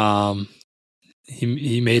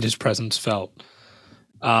 He made his presence felt.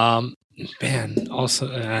 Man, also,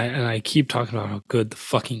 and I keep talking about how good the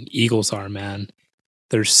fucking Eagles are, man.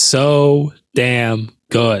 They're so damn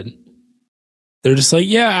good. They're just like,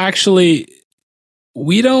 yeah, actually,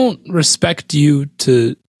 we don't respect you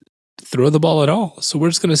to throw the ball at all. So we're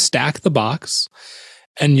just going to stack the box,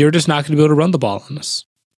 and you're just not going to be able to run the ball on us.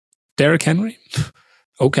 Derrick Henry?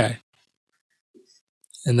 Okay.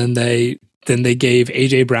 And then they gave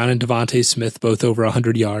A.J. Brown and Devontae Smith both over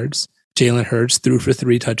 100 yards. Jalen Hurts threw for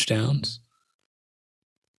 3 touchdowns.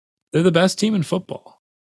 They're the best team in football.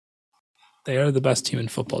 They are the best team in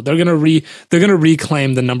football. They're gonna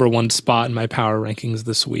reclaim the number 1 spot in my power rankings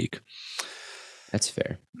this week. That's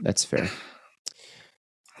fair. That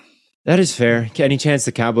is fair. Any chance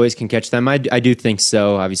the Cowboys can catch them? I do think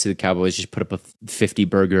so. Obviously, the Cowboys just put up a 50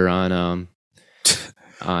 burger on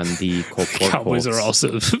the Colt Cowboys Colts. Are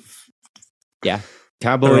also yeah.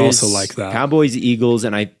 Cowboys are also like that. Cowboys, Eagles,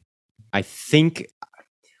 and I think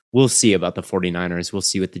we'll see about the 49ers. We'll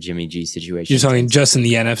see what the Jimmy G situation. You're talking just in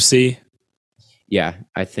the NFC? Yeah,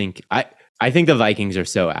 I think the Vikings are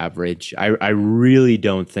so average. I really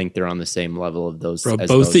don't think they're on the same level of those. Bro,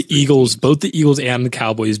 both the Eagles and the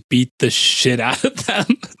Cowboys beat the shit out of them.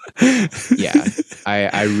 Yeah,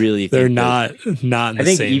 I really think they're not in the I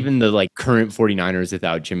think same. Even the current 49ers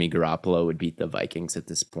without Jimmy Garoppolo would beat the Vikings at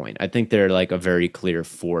this point. I think they're a very clear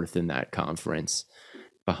 4th in that conference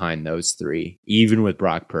behind those 3, even with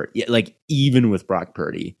Brock Purdy. Yeah, even with Brock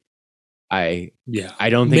Purdy. I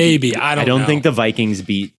don't think maybe I don't know. Think the Vikings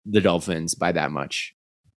beat the Dolphins by that much.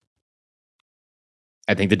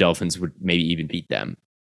 I think the Dolphins would maybe even beat them.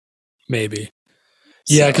 Maybe.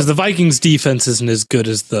 Yeah, because the Vikings defense isn't as good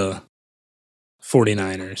as the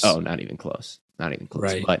 49ers. Oh, not even close.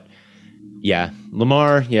 Right. But Yeah,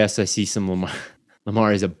 Lamar. Yes, I see some Lamar.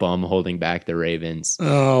 Lamar is a bum holding back the Ravens.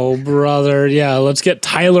 Oh, brother. Yeah, let's get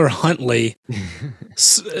Tyler Huntley.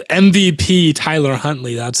 MVP Tyler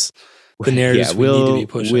Huntley. That's the narrative we need to be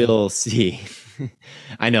pushing. We'll see.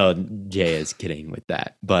 I know Jay is kidding with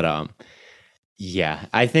that. But yeah,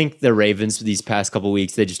 I think the Ravens these past couple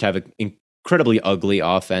weeks, they just have an incredibly ugly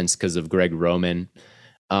offense because of Greg Roman.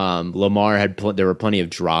 Lamar there were plenty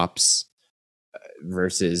of drops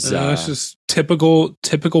versus it's just typical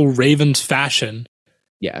Ravens fashion.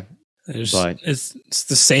 Yeah, but it's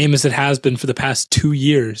the same as it has been for the past 2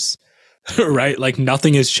 years, right? Like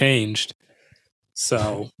nothing has changed.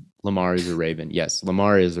 So Lamar is a Raven. Yes,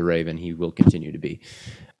 Lamar is a Raven. He will continue to be.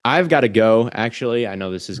 I've got to go. Actually, I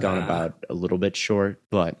know this has gone about a little bit short,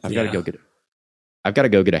 but I've got to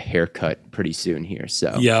go get a haircut pretty soon here.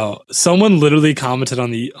 So someone literally commented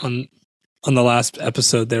on the last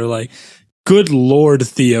episode. They were like, "Good Lord,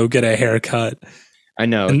 Theo, get a haircut." I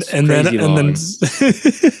know, and then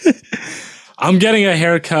I'm getting a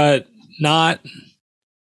haircut not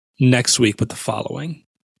next week, but the following.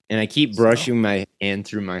 And I keep brushing my hand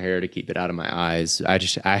through my hair to keep it out of my eyes. I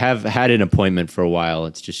have had an appointment for a while.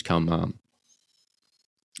 It's just come.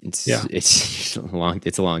 It's a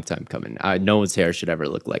long time coming. No one's hair should ever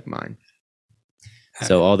look like mine.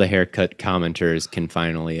 So all the haircut commenters can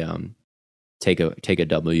finally take a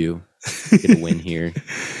W, get a win here.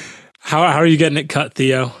 How are you getting it cut,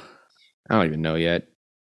 Theo? I don't even know yet.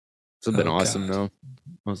 It's been awesome though,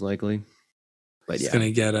 most likely. But He's gonna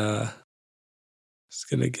get a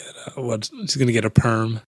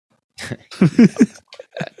perm.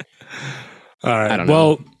 All right. I don't know.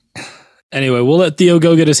 Well, anyway, we'll let Theo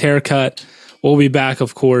go get his haircut. We'll be back,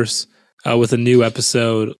 of course, with a new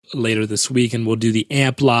episode later this week, and we'll do the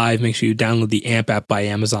AMP Live. Make sure you download the AMP app by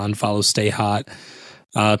Amazon. Follow Stay Hot.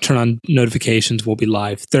 Turn on notifications. We'll be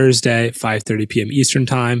live Thursday, 5:30 p.m. Eastern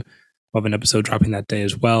Time. We'll have an episode dropping that day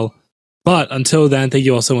as well. But until then, thank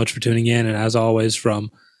you all so much for tuning in. And as always,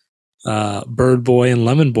 from Bird Boy and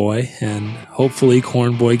Lemon Boy, and hopefully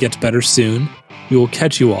Corn Boy gets better soon, we will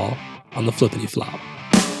catch you all on the Flippity Flop.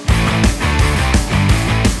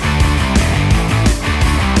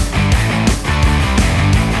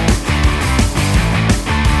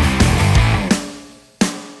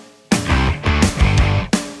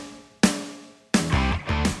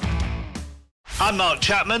 I'm Mark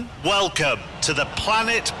Chapman. Welcome to the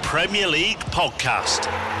Planet Premier League podcast.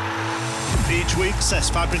 Each week,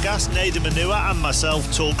 Cesc Fabregas, Nader Manua and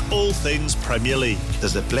myself talk all things Premier League.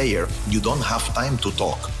 As a player, you don't have time to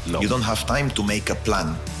talk. No. You don't have time to make a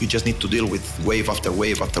plan. You just need to deal with wave after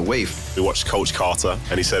wave after wave. We watched Coach Carter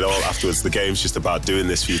and he said, afterwards, the game's just about doing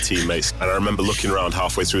this for your teammates. And I remember looking around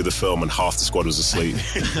halfway through the film and half the squad was asleep.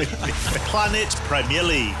 Planet Premier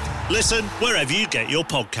League. Listen wherever you get your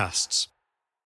podcasts.